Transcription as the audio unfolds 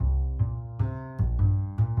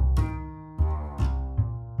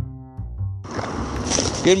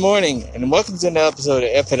Good morning, and welcome to another episode of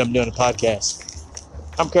F and I'm Doing a Podcast.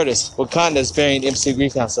 I'm Curtis, Wakanda's variant MC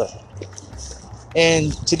Grief Counselor.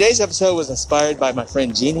 And today's episode was inspired by my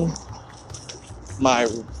friend Jeannie, my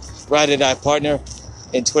ride or die partner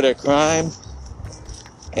in Twitter crime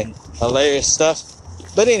and hilarious stuff.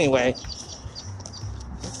 But anyway,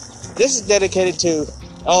 this is dedicated to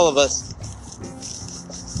all of us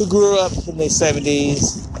who grew up in the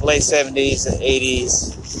 70s, late 70s, and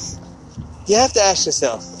 80s. You have to ask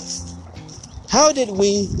yourself, how did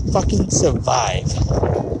we fucking survive?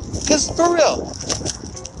 Because for real,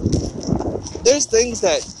 there's things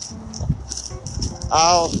that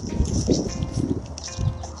I'll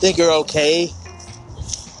think are okay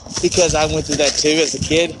because I went through that too as a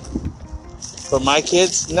kid. For my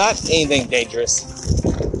kids, not anything dangerous.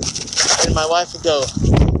 And my wife would go,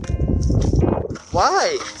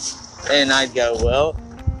 why? And I'd go, well,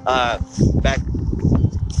 back,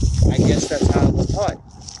 I guess that's how it was taught.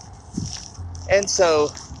 And so,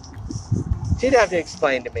 she'd have to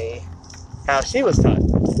explain to me how she was taught.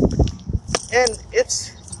 And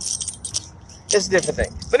it's a different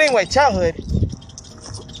thing. But anyway, childhood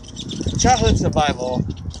survival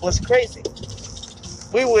was crazy.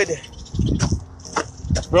 We would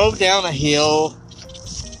roll down a hill,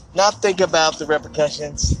 not think about the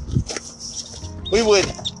repercussions. We would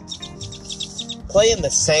play in the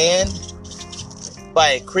sand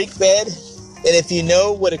by a creek bed. And if you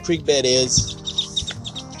know what a creek bed is,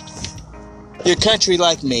 you're country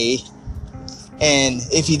like me. And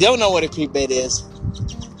if you don't know what a creek bed is,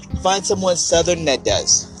 find someone southern that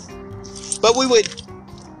does. But we would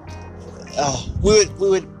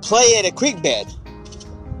play at a creek bed.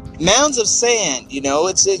 Mounds of sand, you know,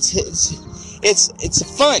 it's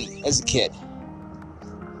fun as a kid.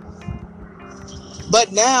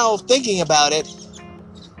 But now thinking about it,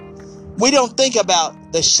 we don't think about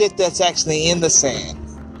the shit that's actually in the sand.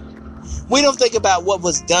 We don't think about what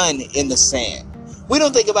was done in the sand. We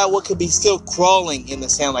don't think about what could be still crawling in the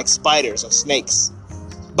sand like spiders or snakes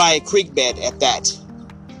by a creek bed at that.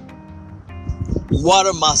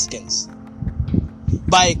 Water muskins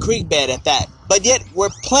by a creek bed at that. But yet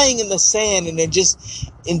we're playing in the sand and they're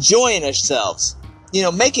just enjoying ourselves. You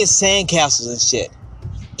know, making sand castles and shit.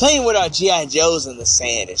 Playing with our G.I. Joes in the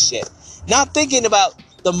sand and shit. Not thinking about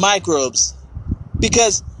the microbes.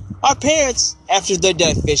 Because our parents, after they're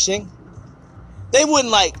done fishing, they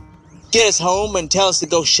wouldn't get us home and tell us to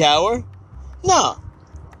go shower. No.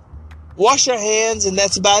 Wash our hands and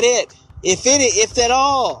that's about it. If at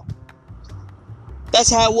all.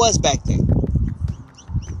 That's how it was back then.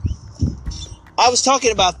 I was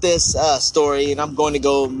talking about this story, and I'm going to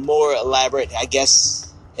go more elaborate, I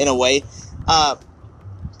guess, in a way. Our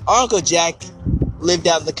Uncle Jack lived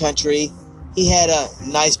out in the country. He had a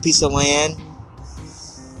nice piece of land.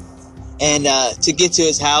 And to get to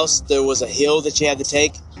his house, there was a hill that you had to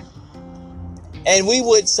take. And we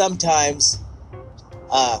would sometimes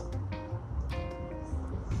ride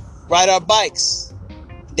our bikes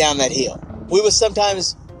down that hill. We would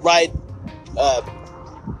sometimes ride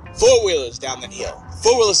four-wheelers down that hill.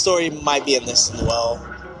 Four-wheeler story might be in this as well,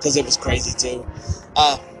 because it was crazy too.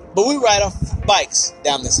 But we ride our bikes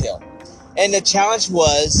down this hill. And the challenge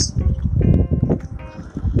was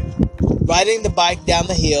riding the bike down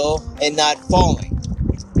the hill and not falling.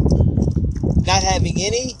 Not having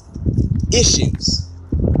any issues.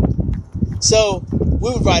 So,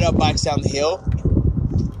 we would ride our bikes down the hill.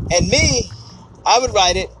 And I would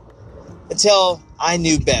ride it until I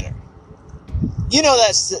knew better. You know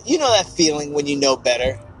that feeling when you know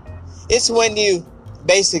better. It's when you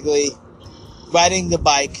basically riding the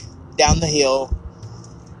bike down the hill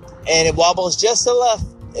and it wobbles just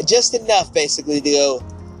enough basically to go,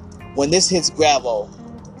 when this hits gravel,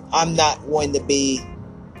 I'm not going to be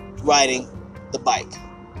riding the bike.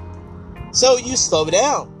 So you slow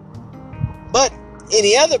down. But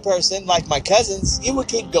any other person, like my cousins, you would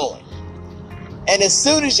keep going. And as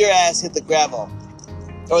soon as your ass hit the gravel,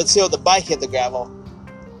 or until the bike hit the gravel,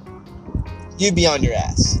 you'd be on your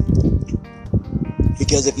ass.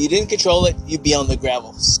 Because if you didn't control it, you'd be on the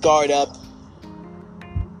gravel, scarred up,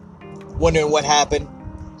 wondering what happened,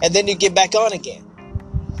 and then you get back on again.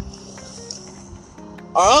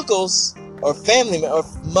 Our uncles, or family, or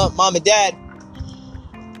mom and dad,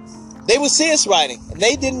 they would see us riding, and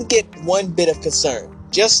they didn't get one bit of concern.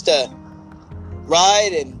 Just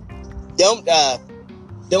ride and don't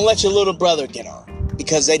let your little brother get on,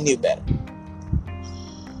 because they knew better.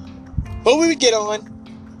 But we would get on,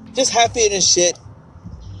 just happy and shit,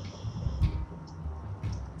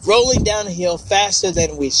 rolling down a hill faster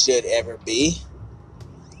than we should ever be.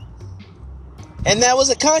 And that was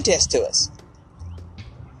a contest to us.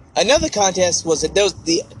 Another contest was that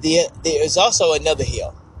there was also another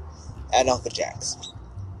hill at Uncle Jack's.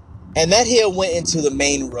 And that hill went into the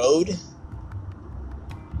main road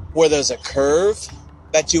where there's a curve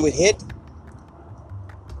that you would hit.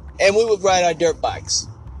 And we would ride our dirt bikes.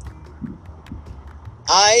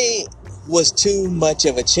 I was too much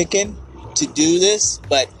of a chicken to do this,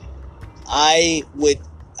 but I would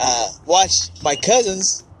watch my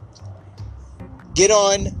cousins get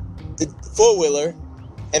on the four-wheeler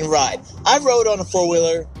and ride. I rode on a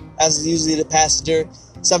four-wheeler as usually the passenger,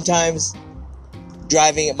 sometimes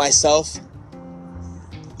driving it myself.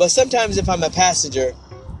 But sometimes if I'm a passenger,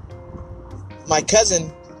 my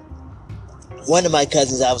cousin, one of my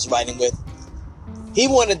cousins I was riding with, he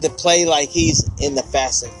wanted to play like he's in the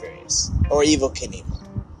Fast and Furious or Evel Knievel.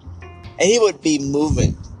 And he would be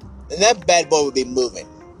moving. And that bad boy would be moving.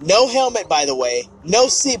 No helmet, by the way. No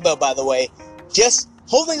seatbelt, by the way. Just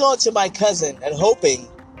holding on to my cousin and hoping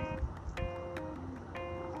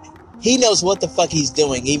he knows what the fuck he's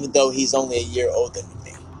doing, even though he's only a year older than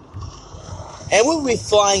me. And we would be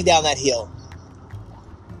flying down that hill.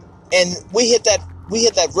 And we hit that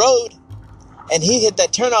road, and he hit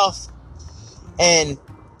that turnoff. And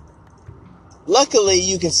luckily,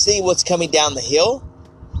 you can see what's coming down the hill.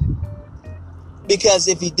 Because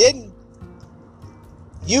if you didn't,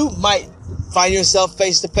 you might find yourself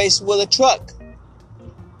face to face with a truck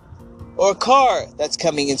or a car that's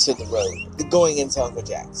coming into the road, going into Uncle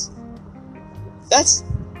Jack's. That's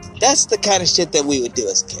the kind of shit that we would do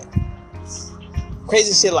as a kid.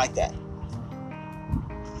 Crazy shit like that.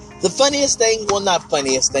 The funniest thing, well, not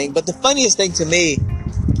funniest thing, but the funniest thing to me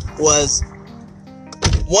was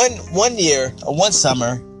one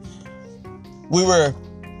summer, we were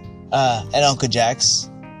at Uncle Jack's,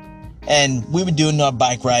 and we were doing our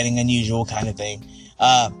bike riding, unusual kind of thing.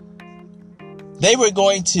 They were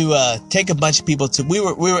going to take a bunch of people to. We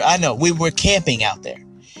were camping out there,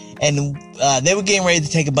 and they were getting ready to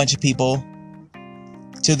take a bunch of people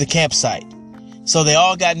to the campsite. So they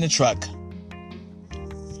all got in the truck.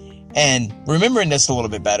 And remembering this a little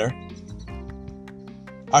bit better,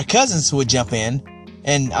 our cousins would jump in,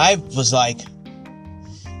 and I was like,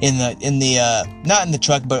 not in the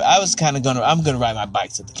truck, but I was I'm gonna ride my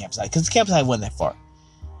bike to the campsite, because the campsite wasn't that far.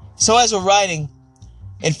 So as we're riding,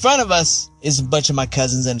 in front of us is a bunch of my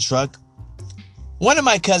cousins in the truck. One of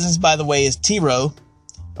my cousins, by the way, is T-Roy,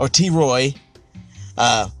 or T-Roy.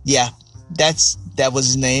 Yeah, that was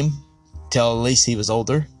his name, till at least he was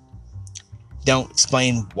older. Don't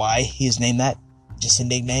explain why he's named that. Just a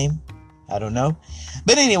nickname. I don't know.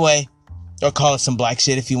 But anyway, or call it some black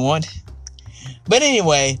shit if you want. But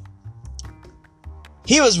anyway,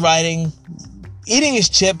 he was riding, eating his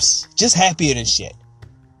chips, just happier than shit.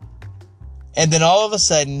 And then all of a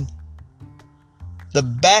sudden, the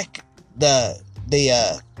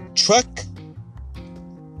truck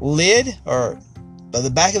lid, or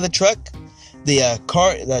the back of the truck, the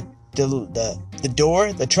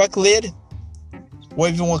door, the truck lid,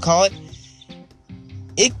 whatever you want to call it,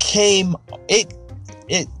 it came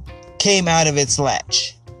out of its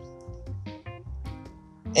latch.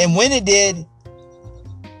 And when it did,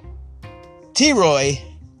 T-Roy,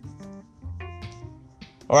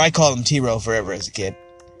 or I called him T-Roy forever as a kid,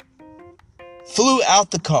 flew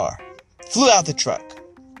out the truck,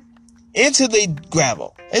 into the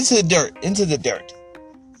gravel, into the dirt.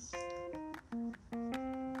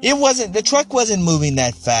 The truck wasn't moving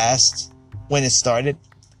that fast when it started,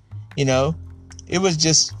 it was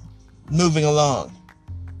just moving along.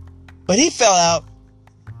 But he fell out,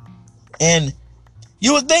 and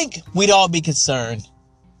you would think we'd all be concerned.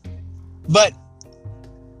 But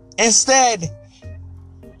instead,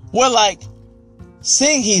 we're like,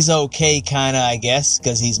 seeing he's okay, kinda, I guess,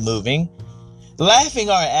 because he's moving, laughing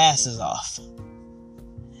our asses off.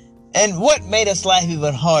 And what made us laugh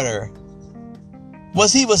even harder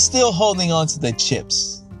was he was still holding on to the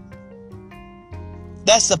chips.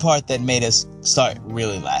 That's the part that made us start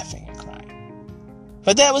really laughing and crying.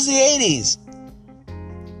 But that was the 80s.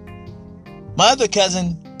 My other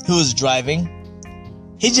cousin, who was driving,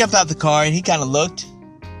 he jumped out the car and he kind of looked.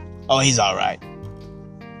 Oh, he's alright.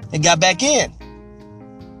 And got back in.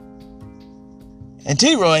 And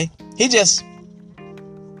T-Roy, he just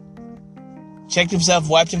checked himself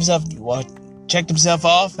off, and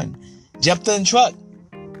jumped in the truck.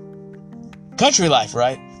 Country life,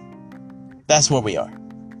 right? That's where we are.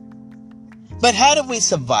 But how did we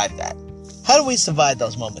survive that? How do we survive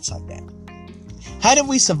those moments like that? How did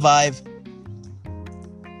we survive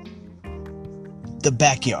the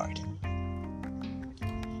backyard?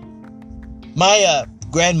 My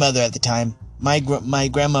grandmother at the time, my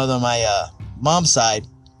grandmother on my mom's side,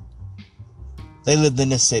 They lived in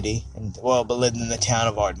the city, but lived in the town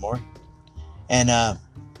of Ardmore. And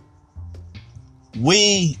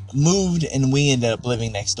we moved, and we ended up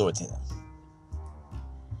living next door to them.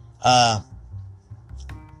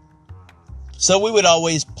 So we would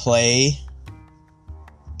always play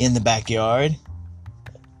in the backyard,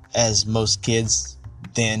 as most kids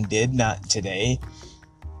then did, not today.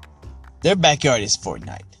 Their backyard is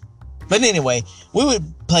Fortnite. But anyway, we would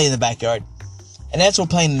play in the backyard. And as we're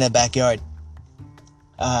playing in the backyard,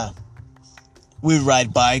 we would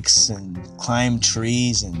ride bikes and climb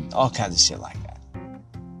trees and all kinds of shit like that.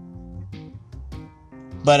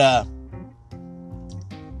 But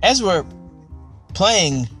as we're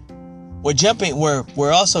playing,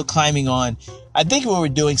 we're also climbing on, I think we were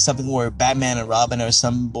doing something where Batman and Robin or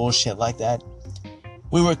some bullshit like that.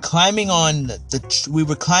 We were climbing on the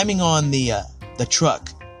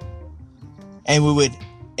truck.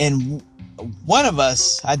 And one of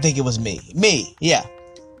us, I think it was me, yeah.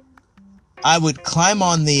 I would climb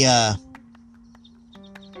on the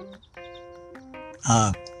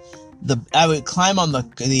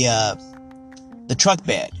truck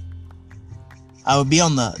bed. I would be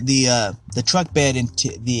on the truck bed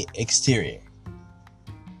into the exterior.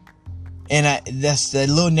 And that's the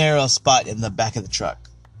little narrow spot in the back of the truck.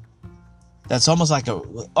 That's almost like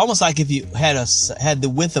if you had the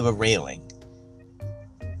width of a railing.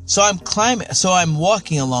 So I'm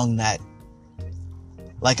walking along that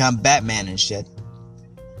like I'm Batman and shit.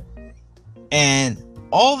 And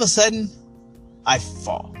all of a sudden, I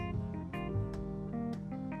fall.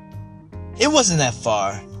 It wasn't that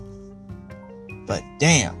far, but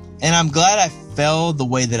damn. And I'm glad I fell the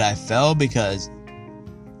way that I fell, because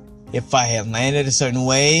if I had landed a certain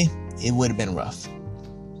way, it would have been rough.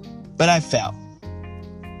 But I fell.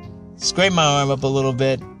 Scraped my arm up a little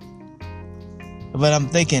bit. But I'm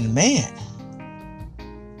thinking, man.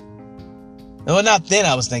 Well, not then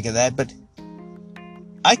I was thinking that, but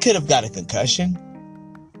I could have got a concussion.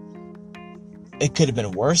 It could have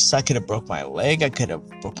been worse. I could have broke my leg. I could have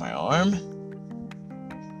broke my arm.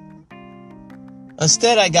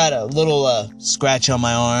 Instead, I got a little scratch on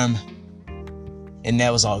my arm. And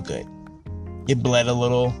that was all good. It bled a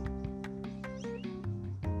little.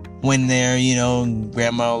 When there,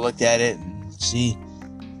 Grandma looked at it, and she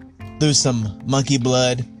threw some monkey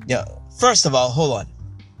blood. Yeah. First of all, hold on.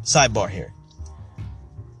 Sidebar here.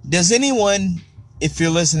 Does anyone, if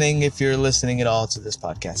you're listening at all to this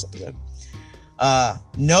podcast episode,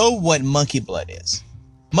 know what monkey blood is?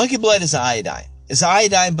 Monkey blood is iodine. It's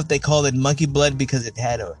iodine, but they call it monkey blood because it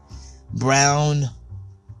had a brown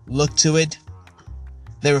look to it.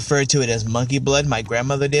 They referred to it as monkey blood. My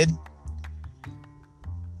grandmother did.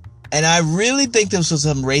 And I really think this was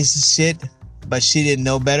some racist shit, but she didn't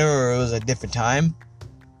know better, or it was a different time.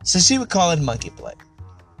 So she would call it monkey blood.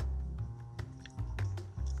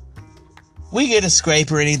 We get a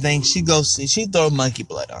scrape or anything, she'd throw monkey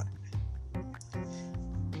blood on it.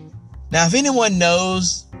 Now, if anyone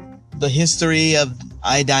knows the history of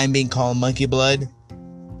iodine being called monkey blood,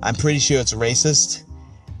 I'm pretty sure it's racist.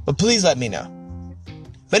 But please let me know.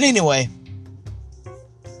 But anyway,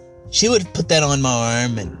 she would put that on my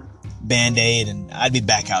arm and Band-Aid, and I'd be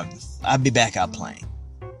back out playing.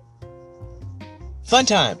 Fun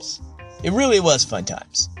times. It really was fun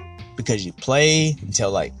times. Because you play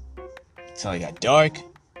until it got dark.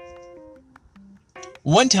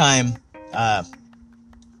 One time,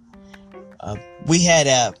 we had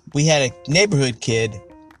a neighborhood kid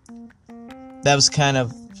that was kind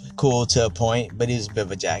of cool to a point, but he was a bit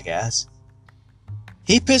of a jackass.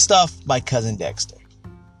 He pissed off my cousin Dexter.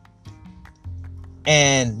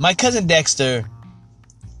 And my cousin Dexter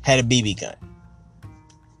had a BB gun.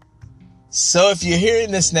 So if you're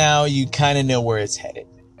hearing this now, you kind of know where it's headed.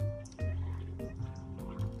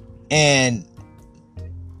 And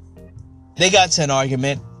they got to an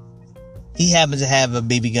argument. He happens to have a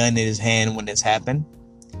BB gun in his hand when this happened.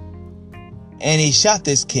 And he shot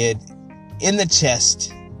this kid in the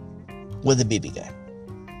chest with a BB gun.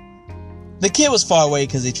 The kid was far away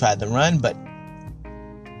because he tried to run,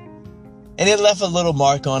 and it left a little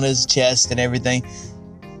mark on his chest and everything.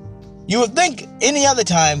 You would think any other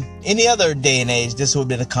time, any other day and age, this would have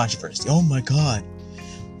been a controversy. Oh my God.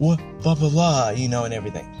 What? Blah, blah, blah, and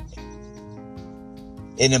everything.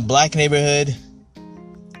 In a black neighborhood,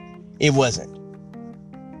 it wasn't.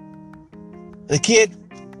 The kid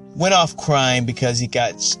went off crying because he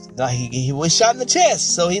was shot in the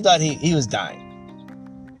chest, so he thought he was dying.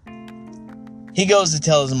 He goes to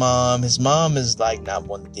tell his mom. His mom is not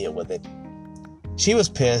wanting to deal with it. She was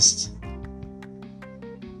pissed.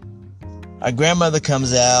 Our grandmother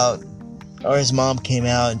comes out, or his mom came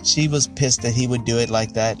out, and she was pissed that he would do it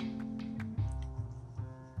like that.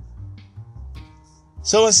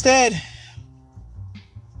 So instead,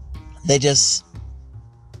 they just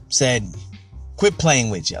said, quit playing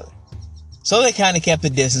with each other. So they kind of kept the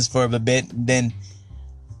distance for a bit. Then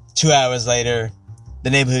 2 hours later, the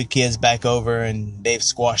neighborhood kids back over and they've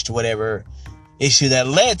squashed whatever issue that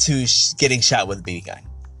led to getting shot with a BB gun.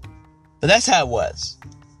 But that's how it was.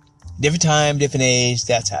 Different time, different age,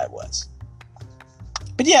 that's how it was.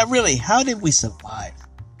 But yeah, really, how did we survive?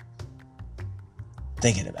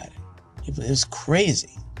 Thinking about it. It was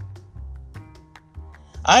crazy.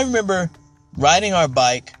 I remember riding our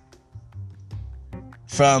bike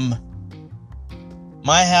from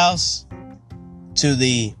my house to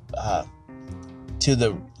the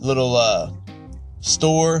little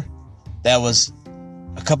store that was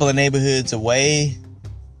a couple of neighborhoods away,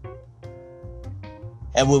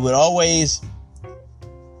 and we would always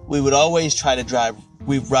try to drive.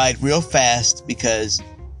 We ride real fast because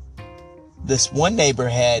this one neighbor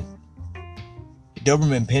had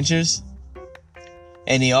Doberman Pinschers,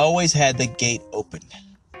 and he always had the gate open.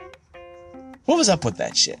 What was up with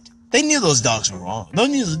that shit? They knew those dogs were wrong. They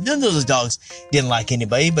knew those dogs didn't like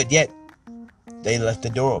anybody, but yet they left the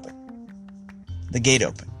door open, the gate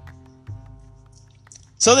open.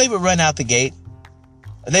 So they would run out the gate.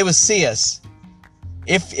 They would see us.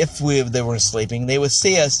 If they weren't sleeping, they would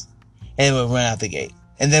see us and would run out the gate.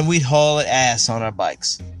 And then we'd haul ass on our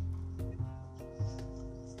bikes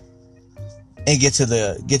and get to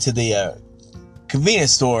the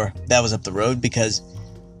convenience store that was up the road because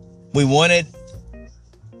we wanted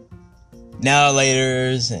Now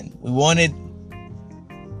Laters and we wanted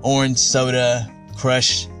orange soda,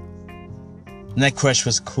 Crush. And that Crush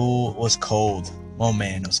was cold. Oh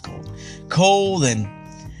man, it was cold. Cold, and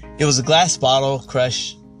it was a glass bottle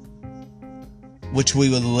Crush, which we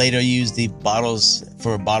would later use the bottles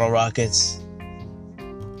for bottle rockets.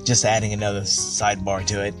 Just adding another sidebar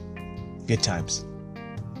to it. Good times.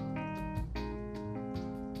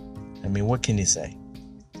 I mean, what can you say?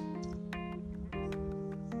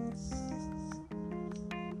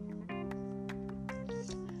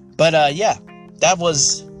 But yeah, that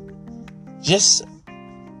was just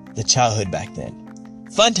the childhood back then.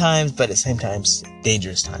 Fun times, but at the same time,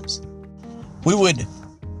 dangerous times. We would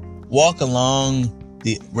walk along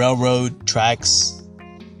the railroad tracks.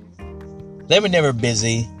 They were never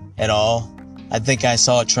busy at all. I think I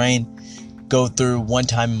saw a train go through one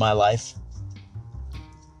time in my life.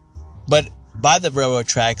 But by the railroad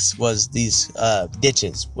tracks was these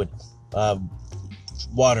ditches with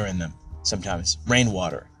water in them sometimes,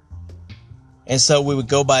 rainwater. And so we would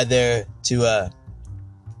go by there to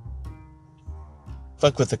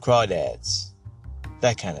fuck with the crawdads,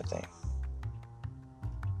 that kind of thing.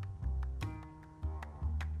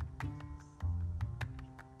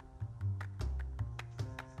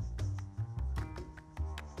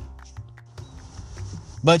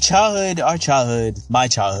 But my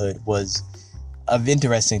childhood was an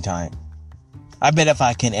interesting time. I bet if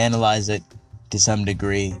I can analyze it to some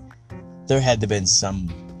degree, there had to have been some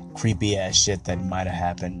creepy ass shit that might have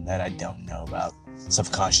happened that I don't know about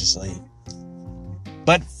subconsciously.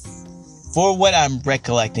 But for what I'm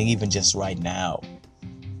recollecting, even just right now,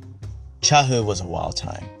 childhood was a wild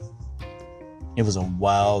time. It was a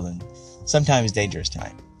wild and sometimes dangerous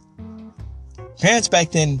time. Parents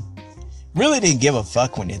back then really didn't give a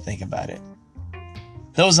fuck when you think about it.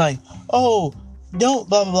 It was like, oh, don't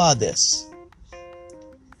blah blah blah this.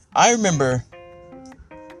 I remember,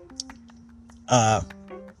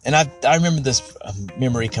 and I remember this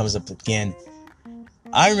memory comes up again.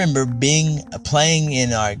 I remember playing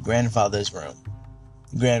in our grandfather's room,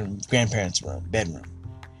 grandparents' room, bedroom.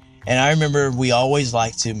 And I remember we always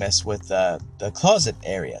liked to mess with the closet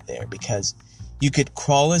area there because you could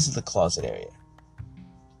crawl into the closet area.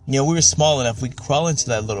 You know, we were small enough, we could crawl into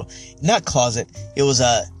that little, not closet, it was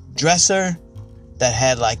a dresser that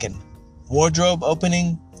had like a wardrobe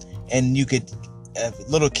opening, and you could, a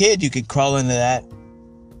little kid, you could crawl into that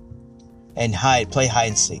and play hide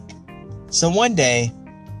and seek. So one day,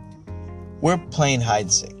 we're playing hide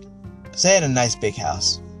and seek. Because they had a nice big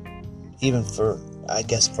house. Even for, I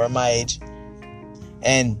guess, for my age.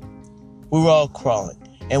 And we were all crawling.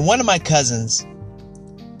 And one of my cousins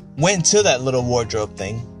went to that little wardrobe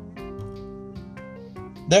thing.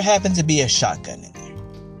 There happened to be a shotgun in there.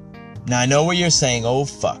 Now I know what you're saying, oh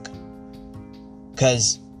fuck.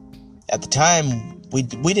 Because at the time, we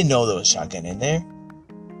didn't know there was a shotgun in there.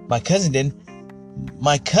 My cousin didn't.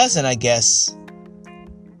 My cousin, I guess,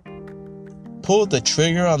 pulled the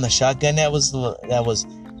trigger on the shotgun that was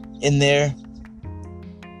in there,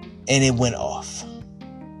 and it went off.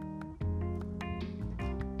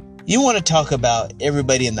 You want to talk about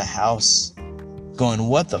everybody in the house going,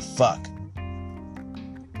 what the fuck?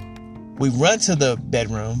 We run to the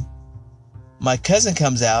bedroom. My cousin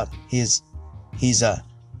comes out. His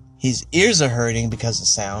ears are hurting because of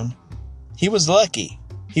sound. He was lucky.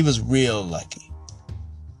 He was real lucky.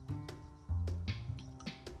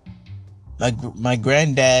 My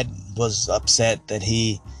granddad was upset that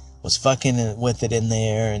he was fucking with it in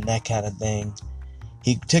there and that kind of thing.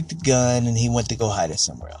 He took the gun and he went to go hide it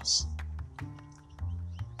somewhere else.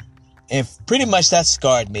 And pretty much that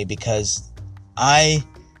scarred me because I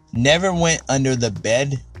never went under the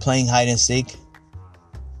bed playing hide and seek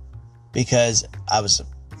because I was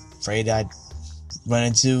afraid I'd run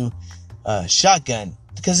into a shotgun.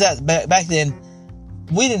 Because back then,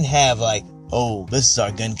 we didn't have like, oh, this is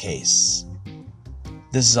our gun case.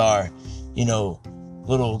 This is our,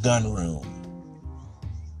 little gun room.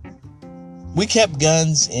 We kept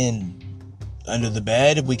guns under the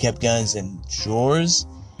bed. We kept guns in drawers.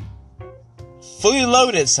 Fully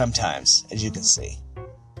loaded sometimes, as you can see.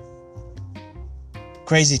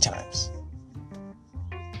 Crazy times.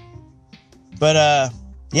 But,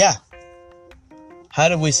 yeah. How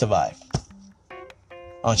did we survive?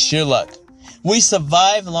 On sheer luck. We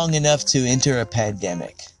survived long enough to enter a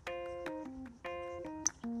pandemic.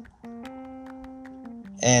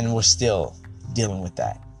 And we're still dealing with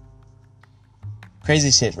that.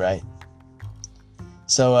 Crazy shit, right?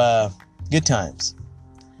 So, good times.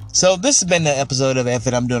 So, this has been the episode of F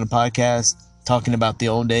It, I'm Doing a Podcast, talking about the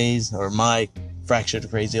old days, or my fractured,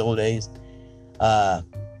 crazy old days.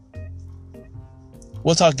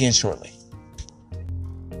 We'll talk again shortly.